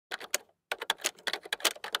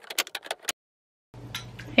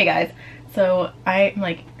Hey guys, so I'm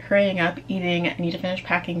like hurrying up, eating. I need to finish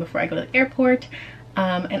packing before I go to the airport.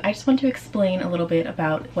 And I just want to explain a little bit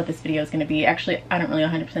about what this video is going to be. Actually, I don't really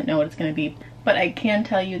 100% know what it's going to be, but I can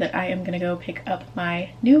tell you that I am going to go pick up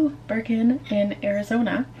my new Birkin in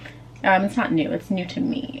Arizona. It's not new, it's new to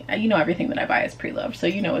me. You know, everything that I buy is pre-loved, so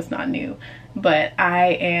you know it's not new. But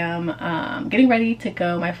I am getting ready to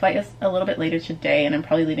go. My flight is a little bit later today, and I'm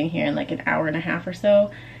probably leaving here in like an hour and a half or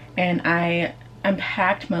so. And I'm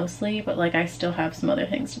packed mostly, but like I still have some other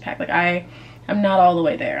things to pack. Like I'm not all the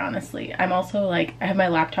way there, honestly. I'm also like, I have my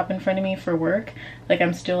laptop in front of me for work. Like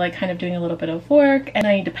I'm still like kind of doing a little bit of work, and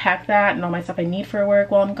I need to pack that and all my stuff I need for work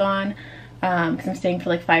while I'm gone. Because I'm staying for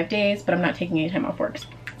like 5 days, but I'm not taking any time off work.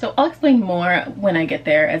 So I'll explain more when I get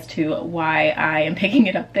there as to why I am picking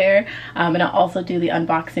it up there. And I'll also do the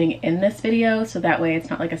unboxing in this video, so that way it's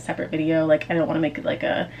not like a separate video. Like I don't want to make it like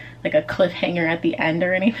a cliffhanger at the end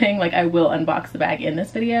or anything. Like I will unbox the bag in this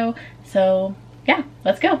video. So yeah,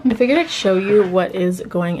 let's go. I figured I'd show you what is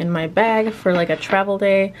going in my bag for like a travel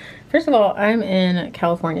day. First of all, I'm in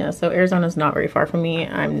California, so Arizona's not very far from me.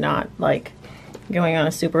 I'm not like going on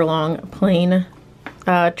a super long plane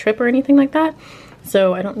trip or anything like that.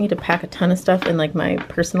 So I don't need to pack a ton of stuff in like my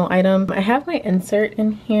personal item. I have my insert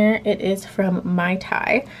in here. It is from My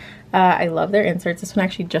Thai. I love their inserts. This one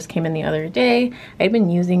actually just came in the other day. I've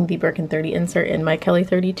been using the Birkin 30 insert in my Kelly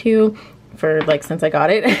 32 for like since I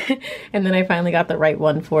got it. And then I finally got the right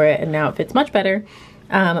one for it, and now it fits much better.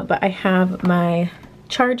 But I have my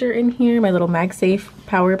charger in here, my little MagSafe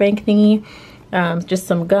power bank thingy, just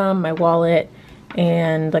some gum, my wallet,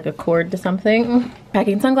 and like a cord to something.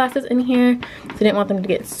 Packing sunglasses in here, so I didn't want them to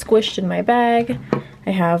get squished in my bag.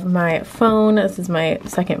 I have my phone. This is my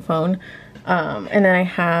second phone. And then I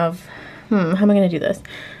have, how am I gonna do this?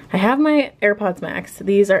 I have my AirPods Max.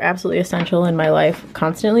 These are absolutely essential in my life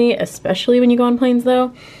constantly, especially when you go on planes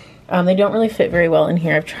though. They don't really fit very well in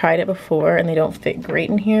here. I've tried it before and they don't fit great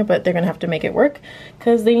in here, but they're gonna have to make it work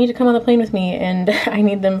because they need to come on the plane with me, and I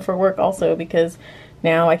need them for work also because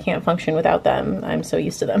now I can't function without them. I'm so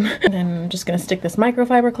used to them. And I'm just gonna stick this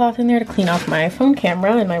microfiber cloth in there to clean off my phone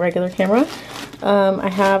camera and my regular camera. I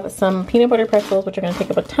have some peanut butter pretzels, which are gonna take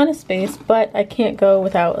up a ton of space, but I can't go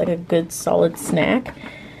without like a good solid snack.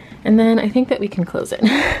 And then I think that we can close it.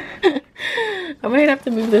 I might have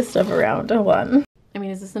to move this stuff around. Hold on. I mean,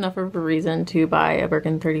 is this enough of a reason to buy a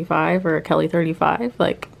Birkin 35 or a Kelly 35?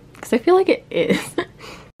 Like, because I feel like it is.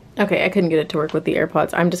 Okay, I couldn't get it to work with the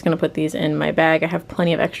AirPods. I'm just gonna put these in my bag. I have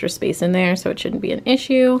plenty of extra space in there, so it shouldn't be an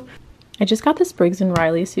issue. I just got this Briggs &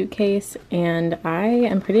 Riley suitcase, and I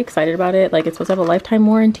am pretty excited about it. Like, it's supposed to have a lifetime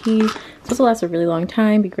warranty. It's supposed to last a really long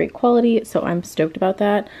time, be great quality, so I'm stoked about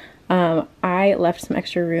that. I left some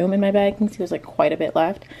extra room in my bag. You can see there's like quite a bit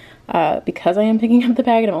left. Because I am picking up the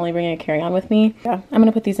bag and I'm only bringing a carry-on with me. Yeah, I'm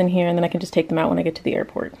gonna put these in here and then I can just take them out when I get to the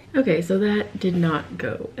airport. Okay, so that did not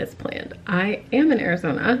go as planned. I am in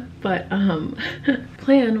Arizona, but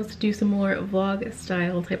plan was to do some more vlog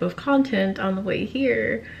style type of content on the way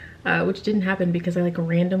here, which didn't happen because I like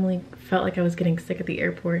randomly felt like I was getting sick at the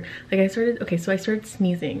airport. Like I started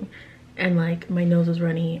sneezing, and like my nose was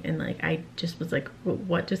runny, and like I just was like,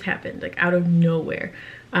 what just happened? Like out of nowhere.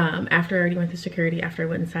 After I already went through security, after I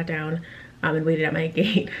went and sat down and waited at my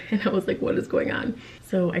gate, and I was like, what is going on?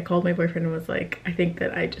 So I called my boyfriend and was like, I think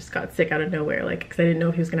that I just got sick out of nowhere, like because I didn't know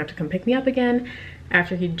if he was gonna have to come pick me up again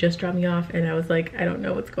after he just dropped me off. And I was like, I don't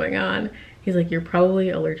know what's going on. He's like, you're probably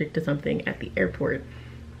allergic to something at the airport.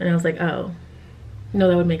 And I was like, oh no,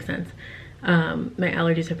 that would make sense. My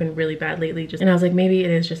allergies have been really bad lately, and I was like, maybe it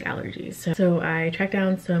is just allergies. So I tracked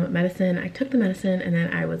down some medicine, I took the medicine, and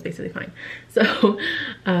then I was basically fine. So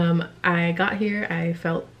I got here, I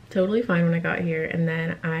felt totally fine when I got here, and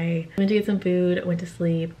then I went to get some food, went to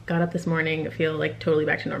sleep, got up this morning, feel like totally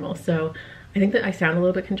back to normal. So I think that I sound a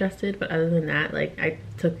little bit congested, but other than that, like I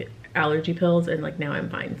took allergy pills and like now I'm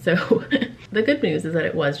fine. So the good news is that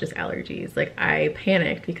it was just allergies. Like I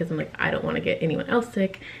panicked because I'm like, I don't want to get anyone else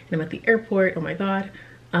sick, and I'm at the airport, oh my god.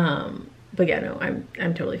 But yeah, no,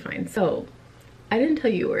 I'm totally fine. So I didn't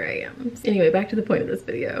tell you where I am. Anyway, back to the point of this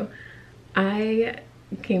video. I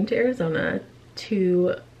came to Arizona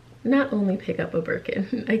to not only pick up a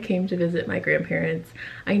Birkin, I came to visit my grandparents.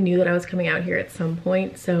 I knew that I was coming out here at some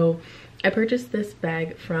point, so I purchased this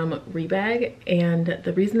bag from Rebag, and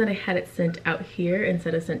the reason that I had it sent out here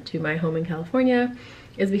instead of sent to my home in California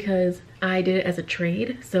is because I did it as a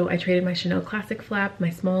trade. So I traded my Chanel Classic flap,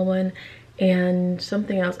 my small one, and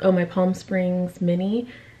something else. Oh, my Palm Springs mini.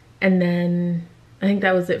 And then I think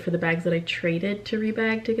that was it for the bags that I traded to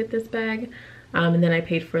Rebag to get this bag. And then I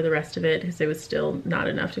paid for the rest of it because it was still not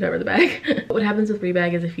enough to cover the bag. What happens with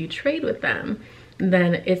Rebag is if you trade with them,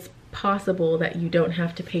 then it's possible that you don't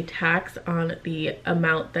have to pay tax on the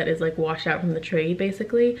amount that is like washed out from the trade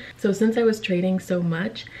basically. So since I was trading so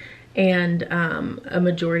much and a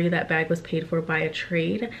majority of that bag was paid for by a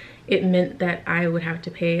trade, it meant that I would have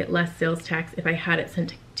to pay less sales tax if I had it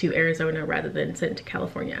sent to Arizona rather than sent to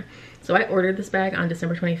California. So I ordered this bag on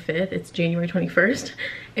December 25th. It's January 21st,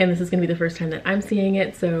 and this is gonna be the first time that I'm seeing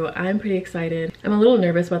it, so I'm pretty excited. I'm a little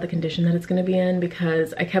nervous about the condition that it's gonna be in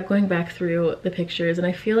because I kept going back through the pictures and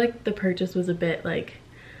I feel like the purchase was a bit like,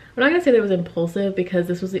 I'm not gonna say that it was impulsive because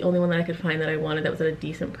this was the only one that I could find that I wanted that was at a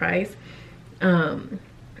decent price.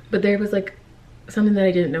 But there was like something that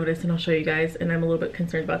I didn't notice, and I'll show you guys, and I'm a little bit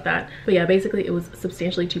concerned about that. But yeah, basically it was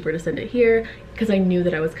substantially cheaper to send it here because I knew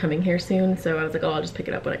that I was coming here soon, so I was like, oh, I'll just pick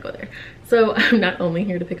it up when I go there. So I'm not only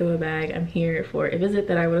here to pick up a bag, I'm here for a visit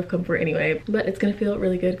that I would have come for anyway, but it's gonna feel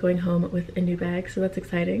really good going home with a new bag, so that's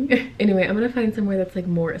exciting. Anyway, I'm gonna find somewhere that's like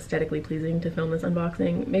more aesthetically pleasing to film this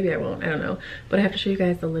unboxing. Maybe I won't, I don't know, but I have to show you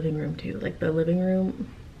guys the living room too. Like the living room,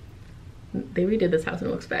 they redid this house and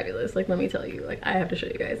it looks fabulous. Like, let me tell you, like, I have to show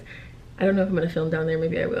you guys. I don't know if I'm gonna film down there,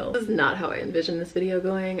 maybe I will. This is not how I envisioned this video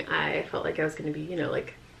going. I felt like I was gonna be, you know,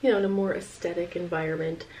 in a more aesthetic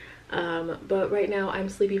environment. But right now I'm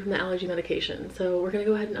sleepy from the allergy medication. So we're gonna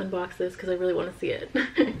go ahead and unbox this because I really wanna see it.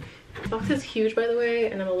 This box is huge, by the way,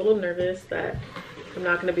 and I'm a little nervous that I'm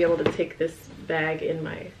not gonna be able to take this bag in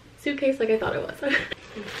my suitcase like I thought I was.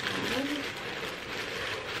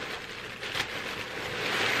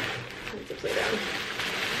 It's upside down.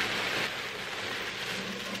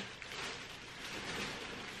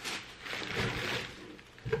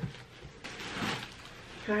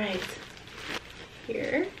 All right,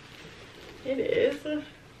 here it is. It's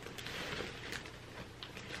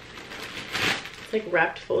like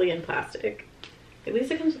wrapped fully in plastic. At least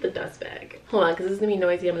it comes with a dust bag. Hold on, because this is gonna be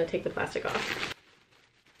noisy. I'm gonna take the plastic off.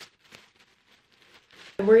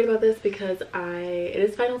 I'm worried about this because it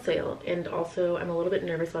is final sale, and also I'm a little bit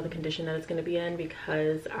nervous about the condition that it's gonna be in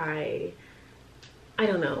because I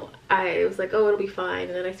don't know. I was like, oh, it'll be fine.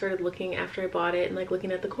 And then I started looking after I bought it and like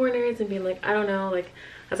looking at the corners and being like, I don't know. Like,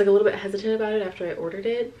 I was like a little bit hesitant about it after I ordered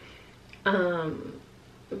it.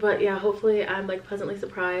 But yeah, hopefully I'm like pleasantly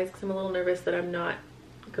surprised because I'm a little nervous that I'm not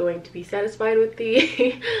going to be satisfied with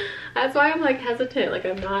the, that's why I'm like hesitant. Like,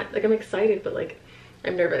 I'm not, like, I'm excited, but like,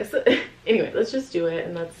 I'm nervous. Anyway, let's just do it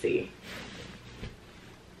and let's see.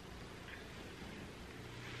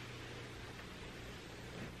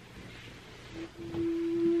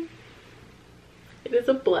 It is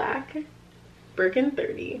a black Birkin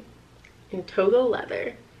 30 in Togo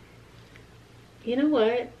leather. You know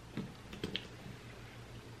what?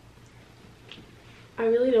 I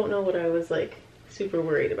really don't know what I was like super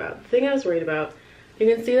worried about. The thing I was worried about, you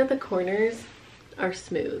can see that the corners are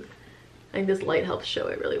smooth. I think this light helps show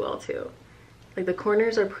it really well too. Like the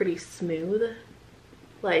corners are pretty smooth,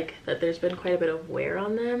 like that there's been quite a bit of wear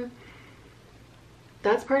on them.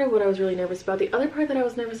 That's part of what I was really nervous about. The other part that I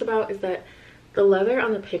was nervous about is that the leather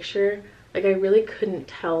on the picture, like I really couldn't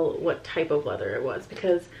tell what type of leather it was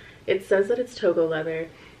because it says that it's Togo leather,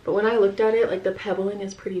 but when I looked at it, like the pebbling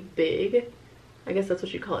is pretty big. I guess that's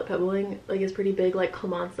what you call it, pebbling. Like it's pretty big, like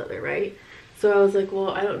Clemence leather, right? So I was like,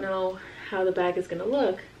 well, I don't know how the bag is gonna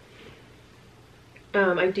look.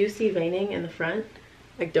 I do see veining in the front.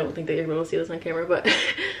 I don't think that you're able to see this on camera, but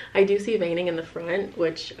I do see veining in the front,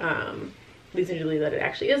 which leads me to believe that it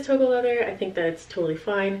actually is Togo leather. I think that it's totally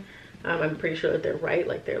fine. I'm pretty sure that they're right,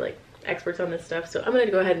 like they're like experts on this stuff, so I'm gonna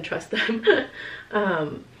go ahead and trust them.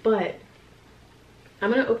 But I'm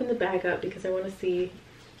gonna open the bag up because I want to see.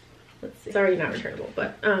 Let's see. It's already not returnable,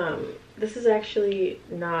 but this is actually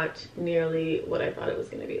not nearly what I thought it was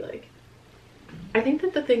gonna be like. I think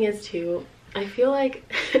that the thing is too, I feel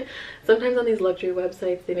like sometimes on these luxury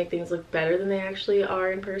websites they make things look better than they actually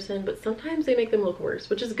are in person, but sometimes they make them look worse,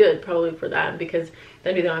 which is good probably for them because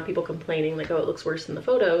then we don't have people complaining like, oh, it looks worse in the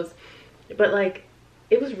photos. But like,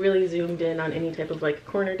 it was really zoomed in on any type of like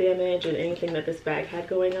corner damage and anything that this bag had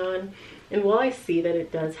going on. And while I see that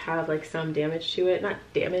it does have like some damage to it, not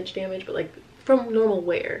damage, but like from normal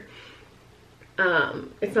wear,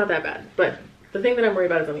 it's not that bad. But the thing that I'm worried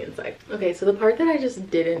about is on the inside. Okay, so the part that I just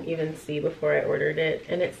didn't even see before I ordered it,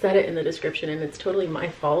 and it said it in the description, and it's totally my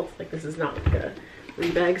fault. Like this is not like a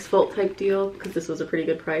Rebag's fault type deal because this was a pretty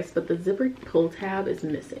good price, but the zipper pull tab is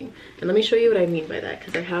missing. And let me show you what I mean by that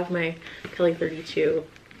because I have my Kelly 32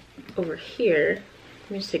 over here.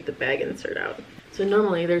 Let me just take the bag insert out. So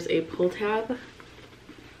normally there's a pull tab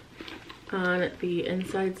on the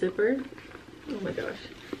inside zipper. Oh my gosh,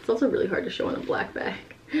 it's also really hard to show on a black bag.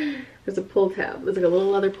 There's a pull tab. There's like a little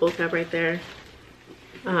leather pull tab right there.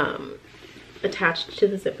 attached to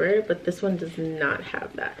the zipper, but this one does not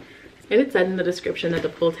have that. And it said in the description that the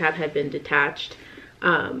pull tab had been detached,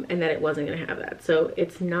 and that it wasn't gonna have that. So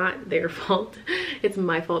it's not their fault. It's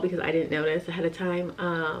my fault because I didn't notice ahead of time,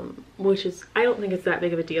 which is, I don't think it's that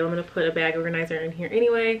big of a deal. I'm gonna put a bag organizer in here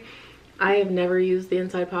anyway. I have never used the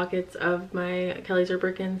inside pockets of my Kellys or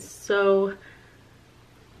Birkins, so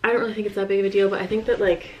I don't really think it's that big of a deal, but I think that,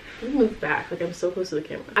 like, let me move back, like I'm so close to the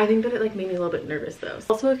camera. I think that it like made me a little bit nervous though.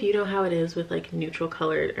 Also, if you know how it is with like neutral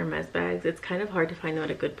colored Hermes bags, it's kind of hard to find them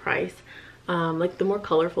at a good price. Like the more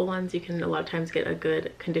colorful ones, you can a lot of times get a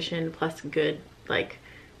good condition plus good like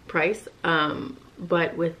price.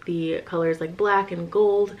 But with the colors like black and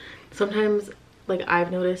gold, sometimes like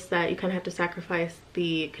I've noticed that you kind of have to sacrifice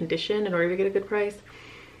the condition in order to get a good price,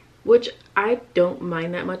 which I don't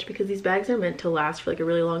mind that much because these bags are meant to last for like a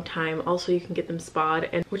really long time. Also, you can get them spa'd,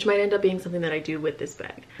 and which might end up being something that I do with this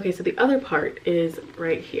bag. Okay, so the other part is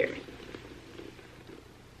right here.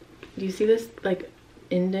 Do you see this like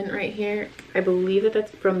indent right here? I believe that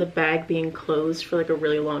that's from the bag being closed for like a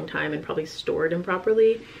really long time and probably stored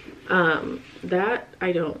improperly. That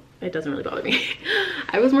it doesn't really bother me.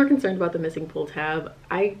 I was more concerned about the missing pull tab.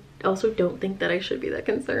 I also don't think that I should be that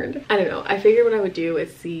concerned. I don't know. I figured what I would do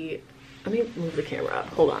is see, let me move the camera up.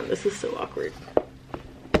 Hold on, this is so awkward.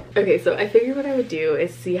 Okay, so I figured what I would do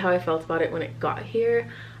is see how I felt about it when it got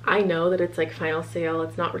here. I know that it's like final sale,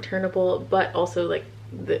 it's not returnable, but also like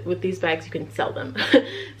with these bags you can sell them.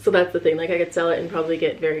 So that's the thing, like I could sell it and probably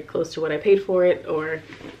get very close to what I paid for it, or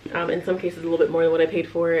in some cases a little bit more than what I paid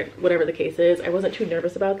for it, whatever the case is. I wasn't too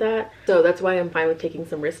nervous about that, so that's why I'm fine with taking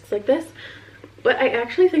some risks like this. But I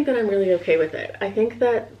actually think that I'm really okay with it. I think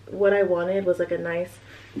that what I wanted was like a nice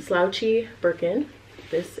slouchy Birkin.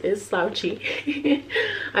 This is slouchy.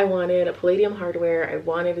 I wanted a palladium hardware, I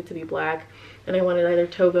wanted it to be black, and I wanted either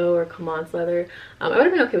Togo or Commons leather. I would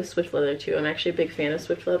have been okay with Swift leather too. I'm actually a big fan of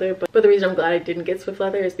Swift leather, but the reason I'm glad I didn't get Swift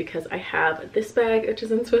leather is because I have this bag which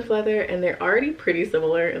is in Swift leather, and they're already pretty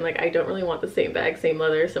similar, and like I don't really want the same bag, same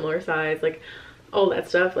leather, similar size, like all that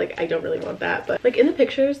stuff. Like I don't really want that. But like in the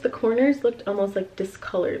pictures, the corners looked almost like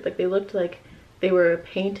discolored, like they looked like they were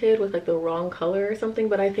painted with like the wrong color or something,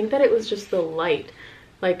 but I think that it was just the light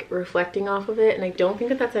like reflecting off of it, and I don't think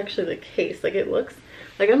that that's actually the case. Like it looks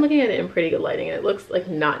like I'm looking at it in pretty good lighting, and it looks like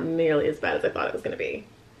not nearly as bad as I thought it was gonna be.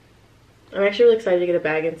 I'm actually really excited to get a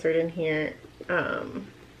bag insert in here.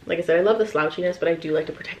 Like I said, I love the slouchiness, but I do like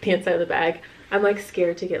to protect the inside of the bag. I'm like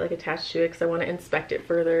scared to get like attached to it because I want to inspect it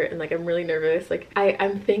further, and like I'm really nervous. Like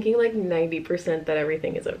I'm thinking like 90% that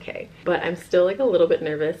everything is okay, but I'm still like a little bit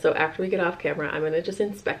nervous. So after we get off camera, I'm gonna just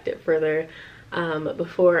inspect it further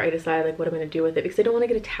before I decide like what I'm gonna do with it, because I don't want to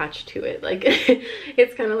get attached to it. Like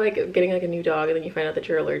it's kind of like getting like a new dog and then you find out that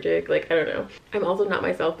you're allergic. Like I don't know. I'm also not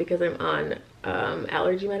myself because I'm on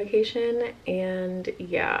allergy medication, and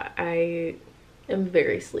yeah, I am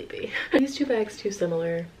very sleepy. These two bags too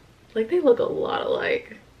similar. Like they look a lot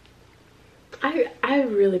alike.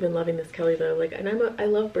 I've really been loving this Kelly though. Like, and I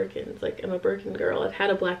love Birkins. Like I'm a Birkin girl. I've had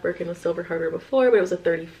a black Birkin with silver hardware before, but it was a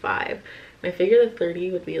 35. And I figure the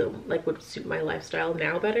 30 would be like would suit my lifestyle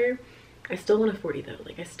now better. I still want a 40 though.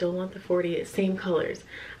 Like I still want the 40, same colors.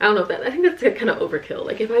 I don't know if that, I think that's kind of overkill.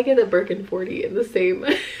 Like if I get a Birkin 40 in the same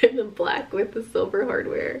in the black with the silver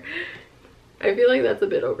hardware, I feel like that's a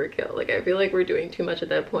bit overkill. Like I feel like we're doing too much at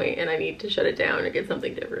that point, and I need to shut it down or get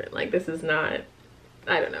something different. Like this is not,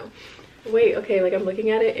 I don't know. Wait, okay, like I'm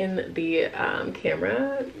looking at it in the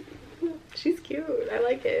camera. She's cute. I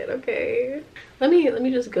like it. Okay, let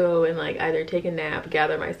me just go and like either take a nap,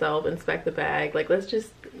 gather myself, inspect the bag. Like let's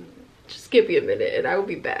just give me a minute and I will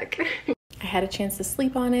be back. I had a chance to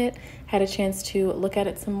sleep on it, had a chance to look at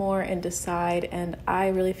it some more and decide, and I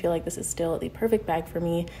really feel like this is still the perfect bag for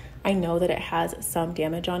me. I know that it has some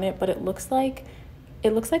damage on it, but it looks like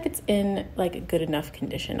it's in like good enough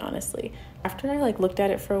condition, honestly. After I like looked at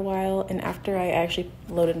it for a while, and after I actually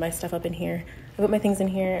loaded my stuff up in here, I put my things in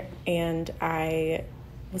here, and I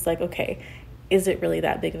was like, okay, is it really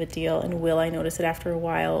that big of a deal? And will I notice it after a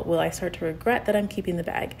while? Will I start to regret that I'm keeping the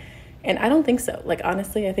bag? And I don't think so. Like,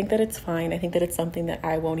 honestly, I think that it's fine. I think that it's something that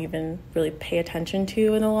I won't even really pay attention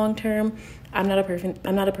to in the long term. I'm not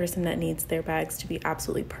a person that needs their bags to be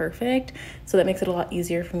absolutely perfect. So that makes it a lot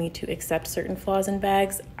easier for me to accept certain flaws in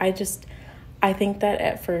bags. I think that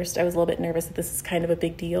at first I was a little bit nervous that this is kind of a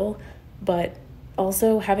big deal, but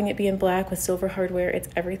also having it be in black with silver hardware, it's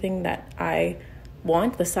everything that I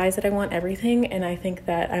want, the size that I want, everything, and I think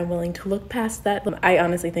that I'm willing to look past that. I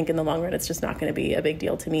honestly think in the long run it's just not going to be a big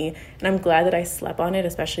deal to me, and I'm glad that I slept on it,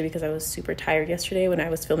 especially because I was super tired yesterday when I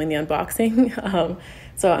was filming the unboxing.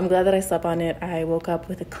 So I'm glad that I slept on it. I woke up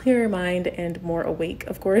with a clearer mind and more awake,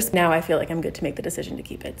 of course. Now I feel like I'm good to make the decision to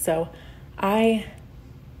keep it. So I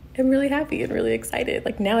am really happy and really excited.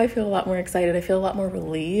 Like, now I feel a lot more excited. I feel a lot more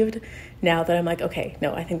relieved now that I'm like, okay,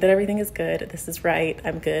 no, I think that everything is good. This is right.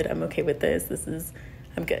 I'm good. I'm okay with this.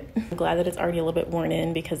 I'm good. I'm glad that it's already a little bit worn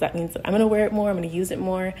in, because that means that I'm gonna wear it more. I'm gonna use it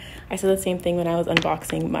more. I said the same thing when I was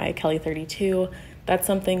unboxing my Kelly 32. That's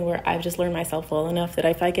something where I've just learned myself well enough that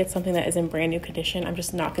if I get something that is in brand new condition, I'm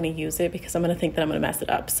just not gonna use it because I'm gonna think that I'm gonna mess it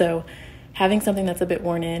up. So having something that's a bit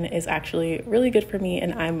worn in is actually really good for me,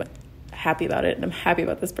 and I'm happy about it, and I'm happy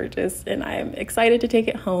about this purchase, and I'm excited to take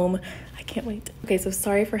it home. I can't wait. Okay, so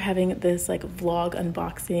sorry for having this like vlog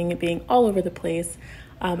unboxing being all over the place.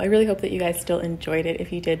 I really hope that you guys still enjoyed it.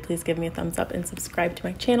 If you did, please give me a thumbs up and subscribe to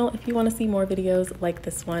my channel if you want to see more videos like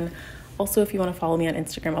this one. Also, if you want to follow me on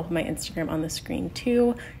Instagram, I'll put my Instagram on the screen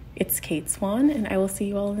too. It's Kate Swan, and I will see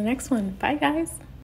you all in the next one. Bye, guys.